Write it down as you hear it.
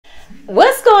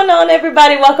What's going on,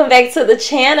 everybody? Welcome back to the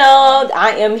channel.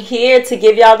 I am here to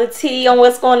give y'all the tea on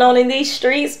what's going on in these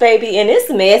streets, baby, and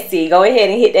it's messy. Go ahead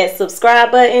and hit that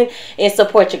subscribe button and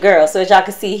support your girl. So as y'all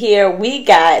can see here, we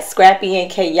got Scrappy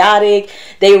and Chaotic.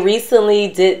 They recently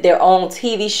did their own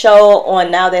TV show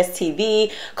on Now That's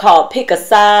TV called Pick a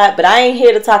Side, but I ain't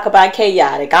here to talk about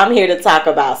Chaotic. I'm here to talk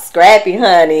about Scrappy,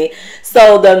 honey.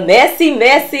 So the messy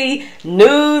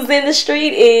news in the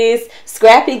street is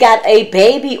Scrappy got a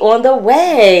baby on the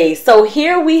way. So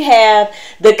here we have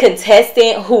the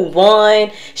contestant who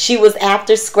won. She was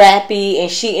after Scrappy and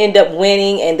she ended up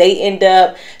winning, and they end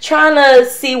up trying to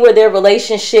see where their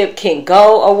relationship can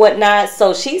go or whatnot.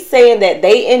 So she's saying that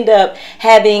they end up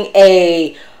having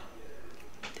a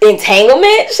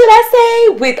entanglement, should I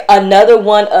say, with another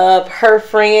one of her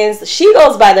friends. She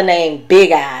goes by the name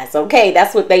Big Eyes. Okay,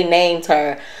 that's what they named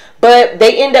her. But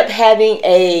they end up having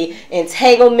a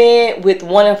entanglement with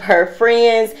one of her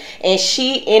friends, and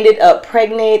she ended up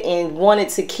pregnant and wanted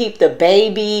to keep the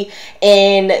baby.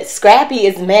 And Scrappy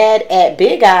is mad at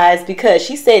Big Eyes because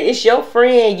she said, it's your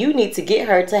friend, you need to get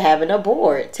her to have an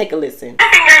abort. Take a listen.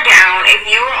 Finger down if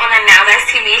you were on a Now That's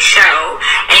TV show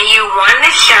and you won the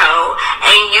show,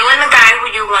 and you and the guy who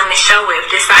you won the show with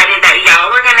decided that y'all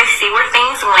were going to see where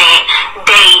things went,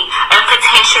 date, and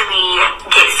potentially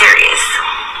get serious.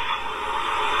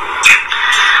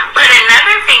 Put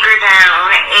another finger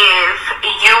down if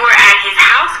you were at his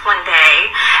house one day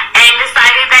and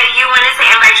decided that you wanted to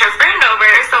invite your friend over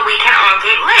so we can all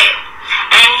get lit.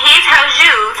 And he tells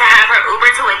you to have her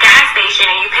Uber to a gas station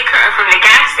and you pick her up from the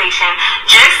gas station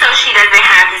just so she doesn't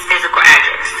have his physical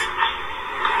address.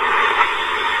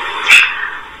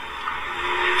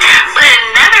 Put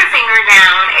another finger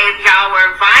down if y'all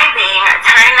were vibing,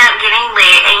 turning up, getting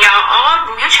lit, and y'all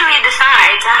all mutually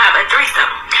decide to have a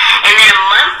threesome. And then a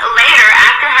month later,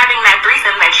 after having that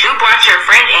threesome that you brought your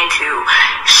friend into,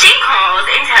 she calls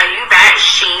and tells you that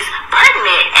she's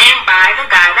pregnant and by the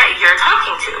guy that you're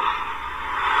talking to.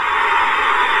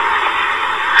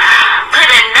 Put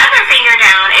another finger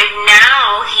down if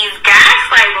now he's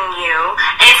gaslighting you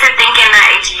into thinking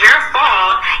that it's your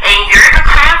fault and you're the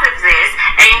cause of this,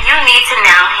 and you need to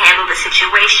now handle the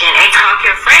situation and talk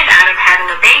your friend out of having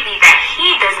a baby that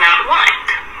he does not want.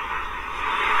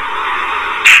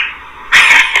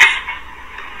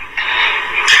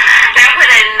 Now put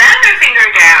another finger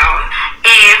down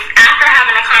if after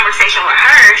having a conversation with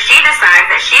her, she decides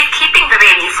that she's keeping the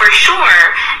baby for sure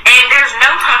and there's no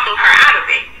talking her out of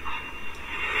it.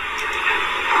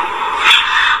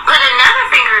 Put another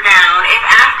finger down if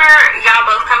after y'all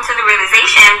both come to the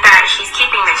realization that she's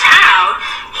keeping the child,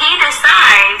 he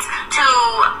decides to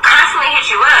constantly hit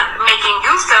you up, making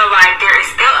you feel like there is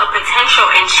still a potential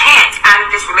and chance out of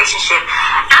this relationship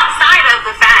outside of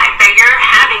the fact that you're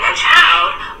having a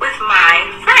child with my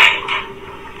friend.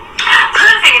 Put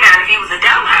a finger down if he was a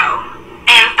dumb hoe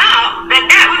and thought that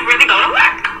that was really going to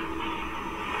work.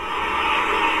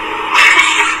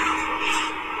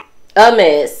 A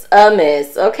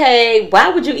miss. Okay, why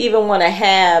would you even want to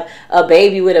have a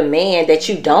baby with a man that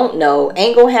you don't know,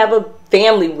 ain't gonna have a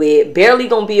family with, barely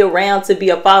gonna be around to be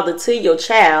a father to your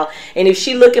child? And if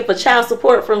she looking for child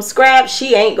support from Scrap,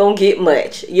 she ain't gonna get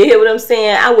much. You hear what I'm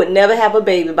saying? I would never have a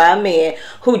baby by a man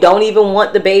who don't even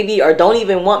want the baby or don't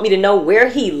even want me to know where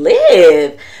he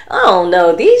live. I don't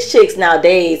know. These chicks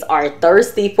nowadays are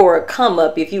thirsty for a come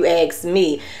up, if you ask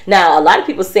me. Now, a lot of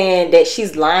people saying that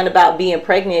she's lying about being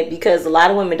pregnant because a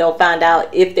lot of women don't find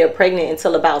out if they're pregnant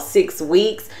until about 6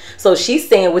 weeks. So she's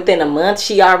saying within a month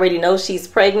she already knows she's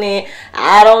pregnant.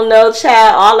 I don't know,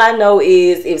 child. All I know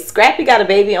is if Scrappy got a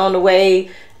baby on the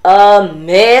way, a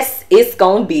mess it's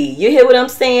gonna be. You hear what I'm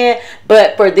saying?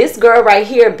 But for this girl right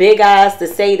here, Big Eyes, to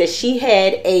say that she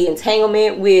had a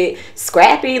entanglement with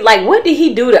Scrappy, like, what did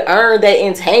he do to earn that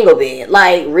entanglement?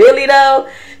 Like, really though?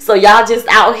 So y'all just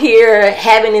out here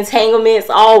having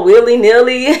entanglements all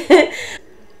willy-nilly?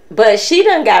 But she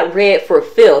done got read for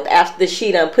filth after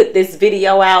she done put this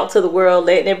video out to the world,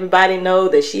 letting everybody know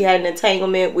that she had an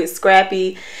entanglement with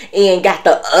Scrappy and got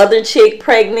the other chick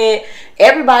pregnant.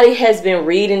 Everybody has been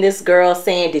reading this girl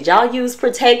saying, did y'all use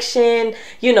protection?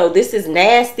 You know, this is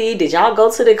nasty. Did y'all go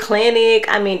to the clinic?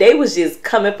 I mean, they was just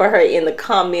coming for her in the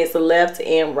comments left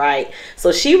and right.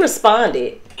 So she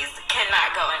responded.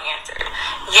 Cannot go unanswered.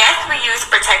 Yes, we use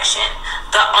protection.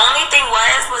 The only thing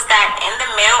was that in the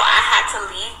mail I had to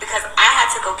leave because I had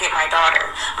to go get my daughter.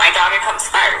 My daughter comes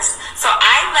first. So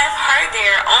I left her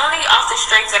there only off the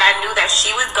strength that I knew that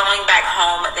she was going back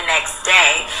home the next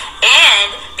day. And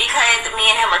because me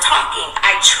and him are talking,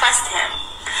 I trust him.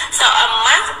 So a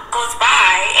month goes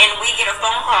by and we get a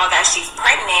phone call that she's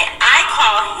pregnant. I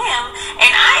call him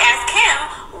and I ask him,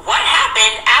 what happened?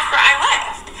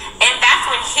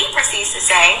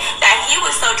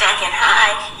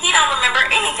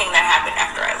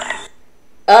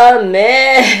 A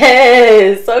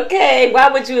mess. Okay, why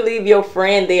would you leave your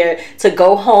friend there to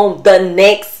go home the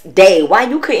next day? Why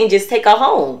you couldn't just take her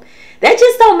home? That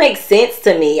just don't make sense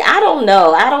to me. I don't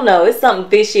know. It's something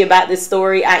fishy about this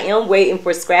story. I am waiting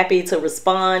for Scrappy to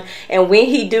respond. And when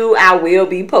he do, I will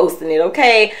be posting it,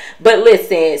 okay? But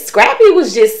listen, Scrappy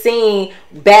was just seen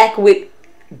back with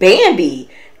Bambi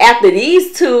after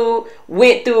these two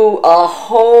went through a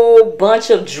whole bunch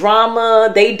of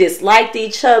drama. They disliked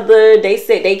each other. They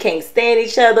said they can't stand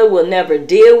each other, will never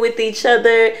deal with each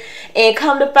other. And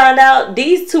come to find out,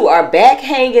 these two are back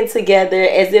hanging together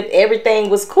as if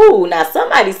everything was cool. Now,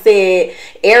 somebody said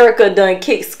Erica done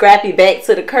kicked Scrappy back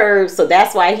to the curb, so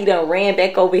that's why he done ran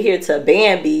back over here to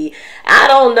Bambi. I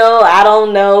don't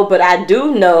know, but I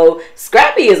do know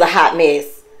Scrappy is a hot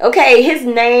mess. Okay, his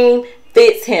name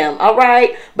fits him, all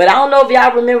right? But I don't know if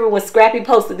y'all remember when Scrappy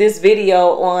posted this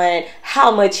video on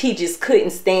how much he just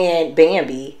couldn't stand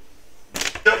Bambi.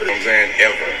 I'm saying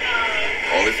ever.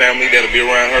 Only family that'll be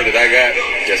around her that I got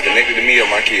just connected to me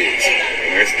are my kids.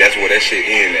 And that's where that shit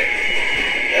end at.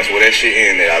 That's where that shit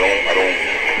end at. I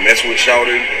don't mess with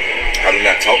Shawty. I do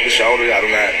not talk to Shawty.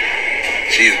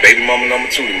 She is baby mama number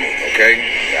 2 to me, okay?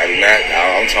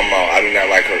 I'm talking about, I do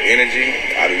not like her energy.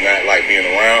 I do not like being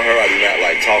around her. I do not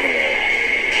like talking to her.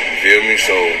 You feel me?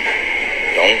 So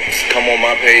don't come on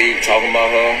my page talking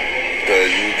about her because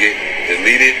you get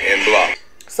deleted and blocked.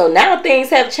 So now things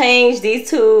have changed. These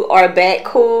two are back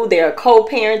cool. They're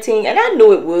co-parenting, and I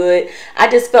knew it would. I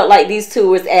just felt like these two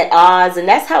was at odds, and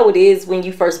that's how it is when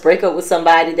you first break up with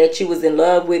somebody that you was in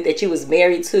love with, that you was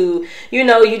married to. You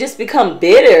know, you just become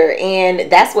bitter,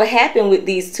 and that's what happened with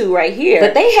these two right here.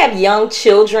 But they have young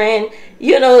children,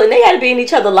 you know, and they had to be in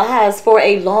each other's lives for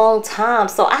a long time.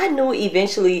 So I knew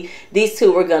eventually these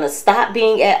two were going to stop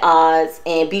being at odds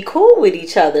and be cool with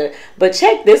each other. But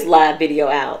check this live video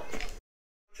out.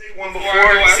 One before,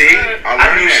 see,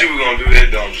 I knew she was gonna do that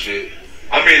dumb shit.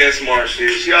 I mean that smart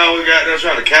shit. She always got there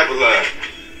trying to capitalize.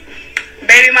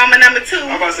 Baby mama number 2.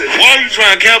 I'm about to say, why are you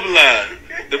trying to capitalize?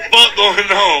 The fuck going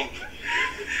on?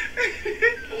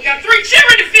 We got 3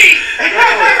 children to feed.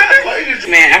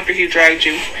 Man, after he dragged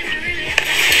you,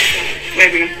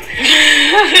 baby,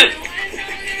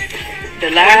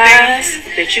 the lies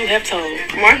that you have told.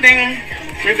 One thing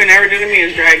you can never do to me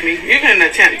is drag me. You can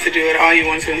attempt to do it all you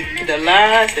want to. The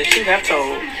lies that you have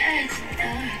told.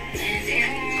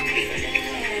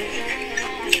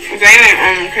 Zane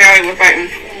and Kelly were fighting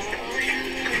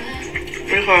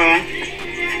because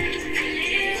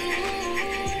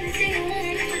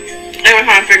they were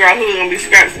trying to figure out who was going to be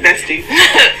Scrap's bestie.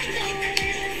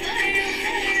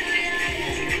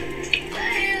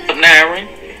 Naren.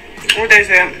 What they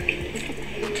said?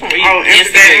 Oh,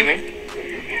 instigating.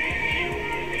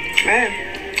 Man,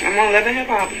 I'm on Love and Hip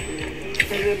Hop. I'm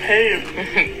getting paid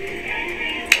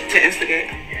to instigate.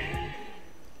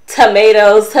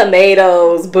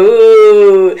 Tomatoes,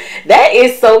 boo. That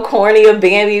is so corny of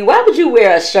Bambi. Why would you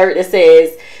wear a shirt that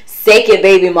says second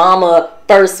baby mama,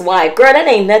 first wife? Girl, that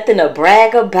ain't nothing to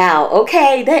brag about,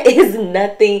 okay? That is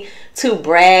nothing to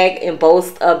brag and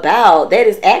boast about. That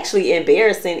is actually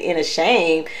embarrassing and a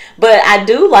shame. But I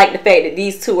do like the fact that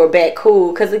these two are back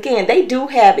cool, because again, they do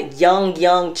have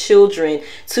young children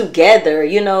together,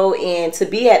 you know, and to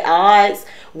be at odds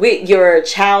with your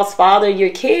child's father,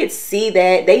 your kids see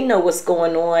that, they know what's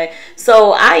going on.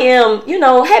 So I am, you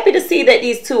know, happy to see that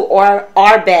these two are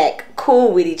back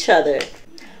cool with each other.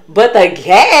 But the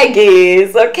gag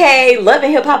is, okay, Love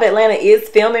and Hip Hop Atlanta is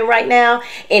filming right now,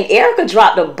 and Erica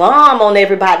dropped a bomb on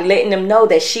everybody, letting them know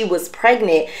that she was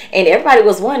pregnant, and everybody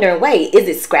was wondering, wait, is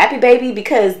it Scrappy baby?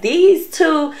 Because these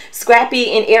two,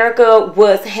 Scrappy and Erica,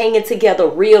 was hanging together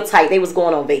real tight. They was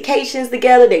going on vacations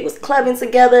together. They was clubbing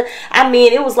together. I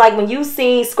mean, it was like when you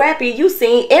seen Scrappy, you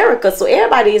seen Erica. So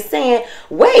everybody is saying,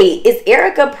 wait, is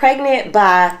Erica pregnant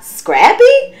by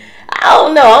Scrappy? I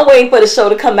don't know. I'm waiting for the show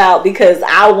to come out because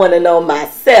I want to know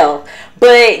myself.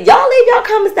 But y'all leave y'all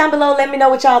comments down below. Let me know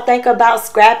what y'all think about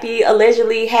Scrappy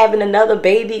allegedly having another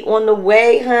baby on the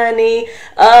way, honey.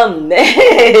 A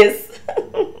mess.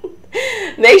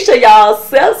 Make sure y'all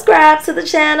subscribe to the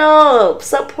channel.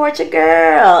 Support your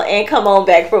girl. And come on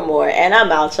back for more. And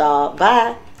I'm out, y'all.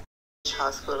 Bye.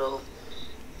 Hospital,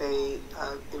 they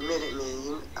admitted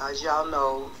me. As y'all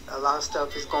know, a lot of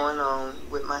stuff is going on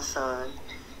with my son.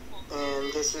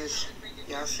 And this is,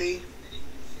 y'all see?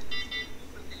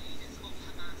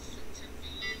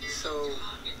 So,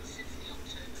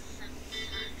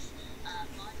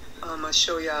 I'm going to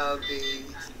show y'all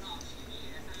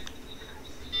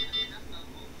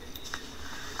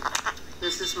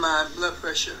this is my blood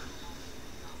pressure.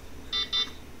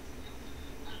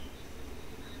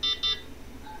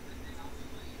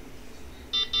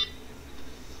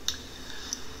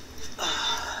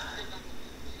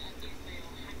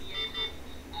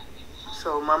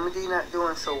 So Mama Dee not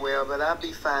doing so well, but I'll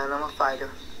be fine. I'm a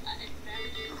fighter.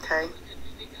 Okay?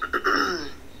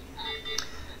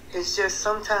 It's just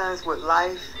sometimes with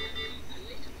life,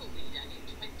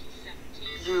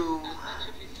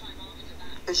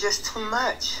 it's just too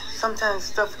much. Sometimes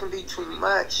stuff can be too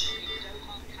much.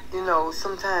 You know,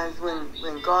 sometimes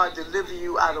when God delivers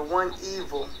you out of one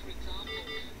evil,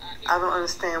 I don't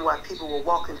understand why people will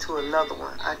walk into another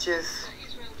one.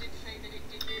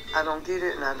 I don't get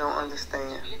it, and I don't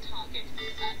understand.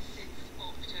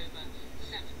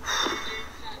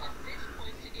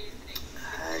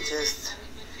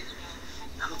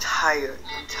 I'm tired.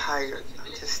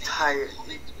 I'm just tired.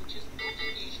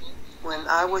 When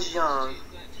I was young,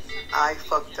 I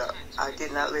fucked up. I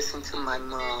did not listen to my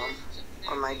mom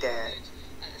or my dad.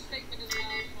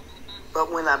 But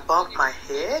when I bumped my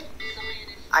head,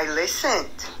 I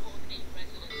listened.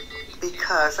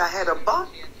 Because I had a bump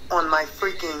on my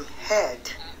freaking head.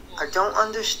 I don't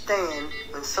understand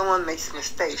when someone makes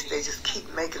mistakes. They just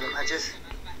keep making them.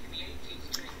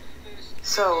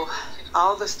 So,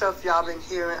 all the stuff y'all been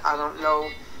hearing, I don't know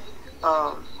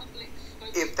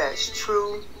if that's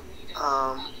true.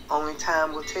 Only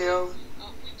time will tell.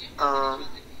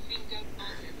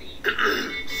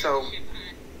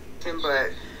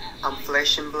 But I'm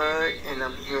flesh and blood and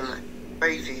I'm human.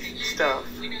 Crazy stuff.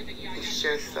 It's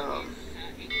just,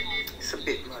 it's a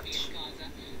bit much.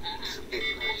 It's a bit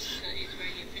much.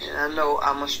 And I know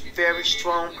I'm a very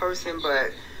strong person,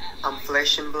 but I'm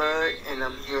flesh and blood and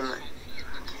I'm human.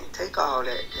 I can't take all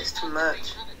that. That's too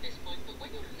much.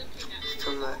 It's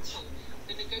too much.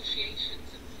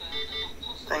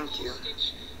 Thank you.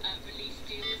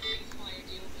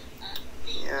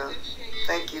 Yeah.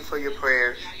 Thank you for your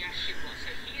prayers.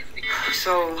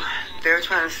 So, they're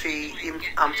trying to see,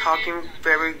 I'm talking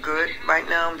very good right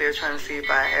now. They're trying to see if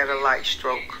I had a light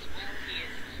stroke.